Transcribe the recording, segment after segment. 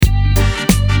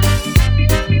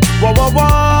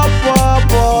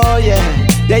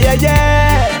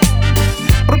yeah,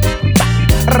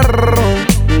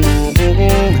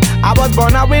 yeah. I was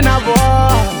born a winner,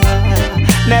 boy.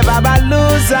 Never a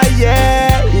loser,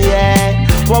 yeah, yeah.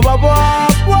 Whoa, whoa, whoa,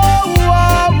 whoa,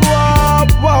 whoa,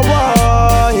 whoa,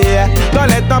 whoa, yeah. Don't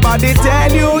let nobody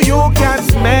tell you you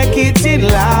can't make it in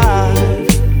life.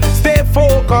 Stay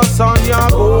focused on your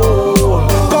goal,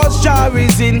 cause Jah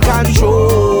is in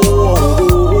control.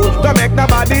 Don't make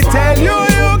nobody tell you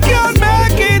you can't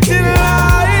make it in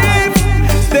life.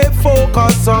 Stay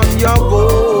focused on your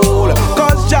goal,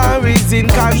 cause Jah is in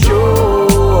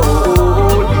control.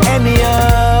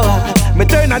 Anyhow, me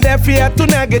turn a deaf ear to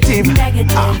negative.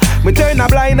 Me turn a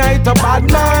blind eye to bad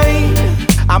mind.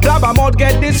 And blabber mouth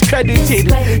get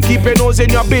discredited. Keep your nose in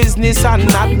your business and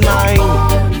not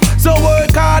mine. So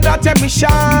work hard at your mission.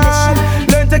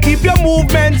 Learn to keep your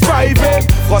movement private.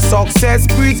 Cause success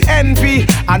breeds envy.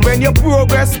 And when you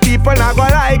progress, people not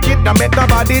gonna like it. Don't make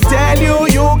nobody tell you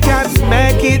you can't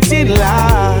make it in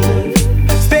life.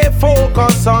 Stay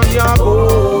focused on your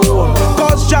goal,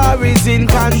 cause Jah is in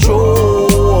control.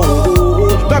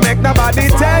 Don't make nobody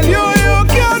tell you you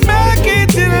can't make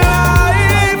it in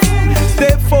life.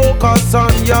 Stay focused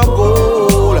on your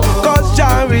goal, cause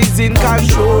Jah is in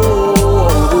control.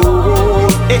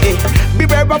 Hey,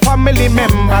 beware of family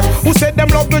members who said them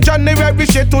love you January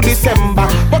straight to December,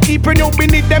 but keeping you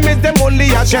beneath them is them only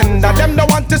agenda. Them don't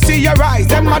want to see your eyes,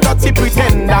 them a dirty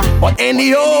pretender. But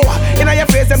anyhow, in your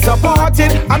face them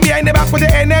supporting, and behind the back with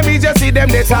the enemies you see them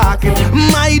they talking.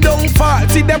 My downfall,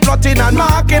 see them plotting and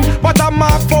marking, but I'm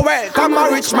marked for wealth, I'm a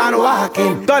rich man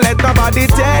walking. Don't let nobody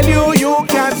tell you you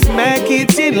can't make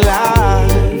it in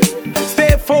life.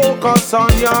 Stay focused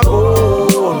on your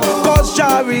goal, cause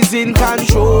Jah is in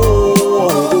control.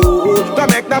 Don't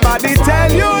make nobody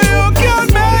tell you you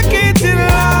can't make it in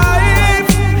life.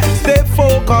 Stay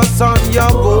focused on your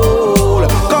goal,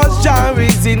 cause Jah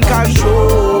is in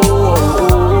control.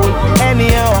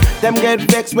 Anyhow, them get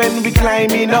vexed when we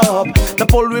climbing up. The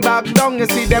pull we back down, you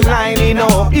see them lining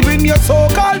up. Even your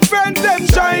so-called friends, them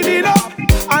shining up.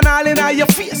 And all in your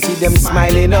face, see them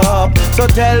smiling up. So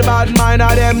tell bad mind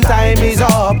how them time is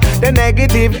up. The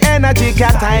negative energy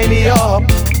can tie me up.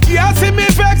 You see me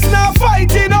vex now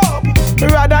fighting up.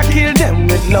 Rather kill them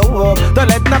with love. Don't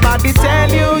let nobody tell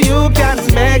you you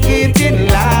can't make it in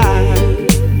life.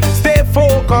 Stay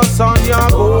focused on your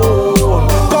goal,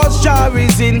 cause Jah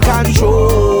is in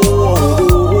control.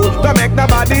 Don't make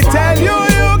nobody tell you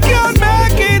you can't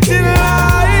make it in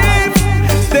life.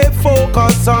 Stay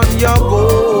focused on your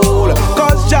goal,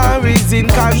 cause Jah is in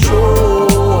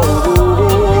control.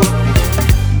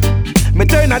 Me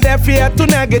turn a deaf ear to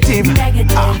negative.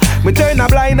 Me turn a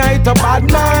blind eye to bad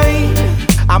mind.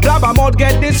 And blabber mouth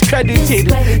get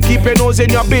discredited. Keep your nose in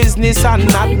your business and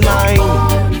not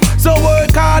mine. So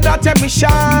work hard at your mission.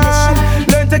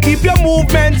 Learn to keep your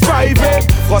movement private,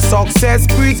 cause success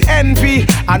breeds envy.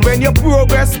 And when you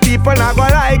progress, people not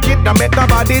gonna like it. Don't make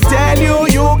nobody tell you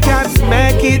you can't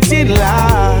make it in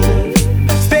life.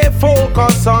 Stay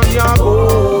focused on your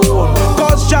goal,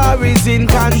 cause Jah is in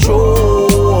control.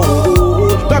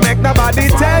 Don't make nobody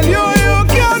tell you you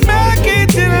can't make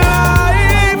it in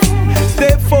life.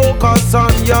 Stay focused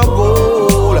on your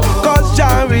goal, cause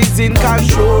Jah is in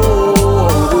control.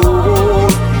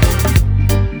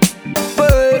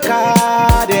 Work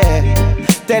hard, yeah.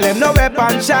 Tell them no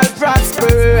weapon shall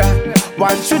prosper.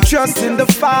 One should trust in the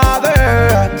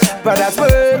Father. Brothers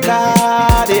work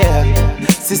hard, yeah.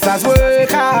 Sisters work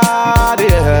hard,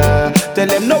 yeah. Tell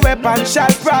them no weapon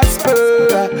shall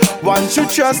prosper. One should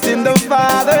trust in the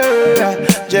Father.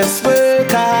 Just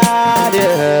work hard,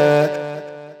 yeah.